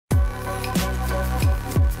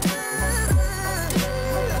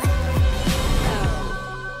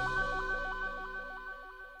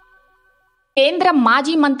కేంద్ర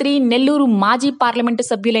మాజీ మంత్రి, నెల్లూరు మాజీ పార్లమెంటు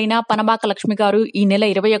సభ్యులైన పనబాక లక్ష్మి గారు ఈ నెల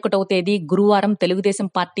 21వ తేదీ గురువారం Telugu Desam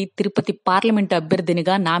party Tirupati parliament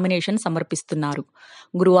అభ్యర్థినిగా nomination సమర్పిస్తున్నారు.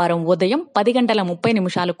 గురువారం ఉదయం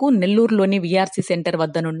 10:30 నెల్లూరులోని వీఆర్సీ సెంటర్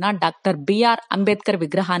వద్దనున్న డాక్టర్ బిఆర్ అంబేద్కర్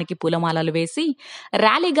విగ్రహానికి పూలమాలలు వేసి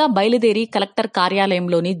ర్యాలీగా బయలుదేరి కలెక్టర్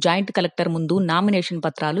కార్యాలయంలోని జాయింట్ కలెక్టర్ ముందు నామినేషన్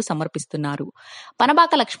పత్రాలు సమర్పిస్తున్నారు.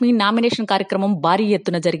 పనబాక లక్ష్మి నామినేషన్ కార్యక్రమం భారీ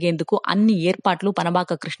ఎత్తున జరిగేందుకు అన్ని ఏర్పాట్లు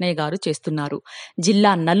పనబాక కృష్ణయ్య గారు చేస్తున్నారు.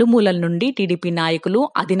 జిల్లా నలుమూలల నుండి టీడీపీ నాయకులు,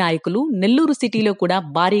 అధినాయకులు, నెల్లూరు సిటీలో కూడా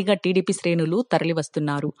భారీగా టీడీపీ శ్రేణులు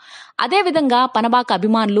తరలివస్తున్నారు. అదేవిధంగా పనబాక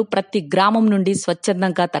అభిమానులు ప్రతి గ్రామం నుండి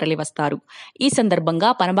స్వచ్ఛందంగా తరలివస్తారు. ఈ సందర్భంగా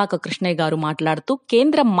పనబాక కృష్ణయ్య గారు మాట్లాడుతూ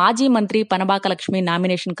కేంద్ర మాజీ మంత్రి పనబాక లక్ష్మి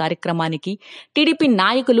నామినేషన్ కార్యక్రమానికి టీడీపీ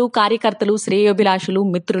నాయకులు, కార్యకర్తలు, శ్రేయోభిలాషులు,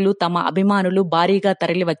 మిత్రులు, తమ అభిమానులు భారీగా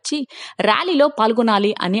తరలివచ్చి ర్యాలీలో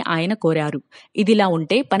పాల్గొనాలి అని ఆయన కోరారు. ఇదిలా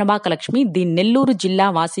ఉంటే పనబాక లక్ష్మి ది నెల్లూరు జిల్లా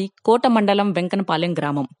వాసి, కోట మండలం వెంకనపాలెం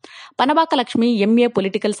గ్రామం. Panabaka Lakshmi MA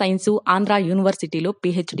political science Andhra యూనివర్సిటీలో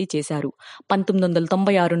పీహెచ్డీ చేశారు.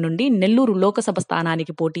 1996 నుండి నెల్లూరు లోకసభ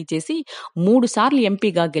స్థానానికి పోటీ చేసి 3 సార్లు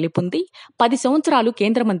ఎంపీగా గెలుపొంది 10 సంవత్సరాలు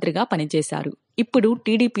కేంద్ర మంత్రిగా పనిచేశారు. ఇప్పుడు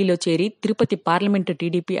టీడీపీలో చేరి తిరుపతి పార్లమెంటు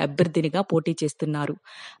టీడీపీ అభ్యర్థినిగా పోటీ చేస్తున్నారు.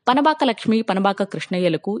 పనబాక లక్ష్మి, పనబాక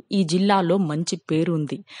కృష్ణయ్యలకు ఈ జిల్లాలో మంచి పేరు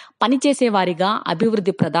ఉంది. పనిచేసేవారిగా,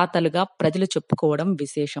 అభివృద్ధి ప్రదాతలుగా ప్రజలు చెప్పుకోవడం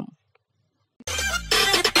విశేషం.